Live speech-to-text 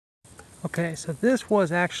Okay, so this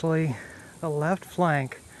was actually the left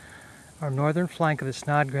flank, or northern flank of the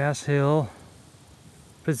Snodgrass Hill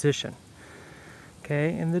position.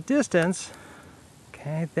 Okay, in the distance,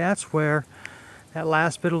 okay, that's where that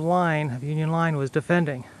last bit of line, of Union line, was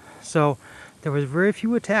defending. So there was very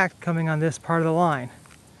few attacks coming on this part of the line.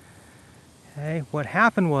 Okay, what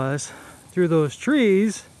happened was, through those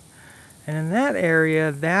trees, and in that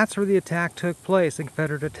area, that's where the attack took place, the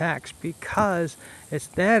Confederate attacks, because it's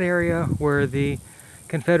that area where the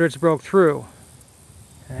Confederates broke through.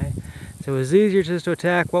 Okay? So it was easier just to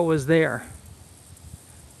attack what was there.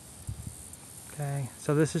 Okay,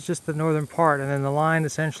 so this is just the northern part, and then the line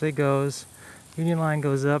essentially goes, Union line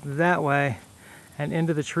goes up that way and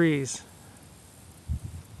into the trees.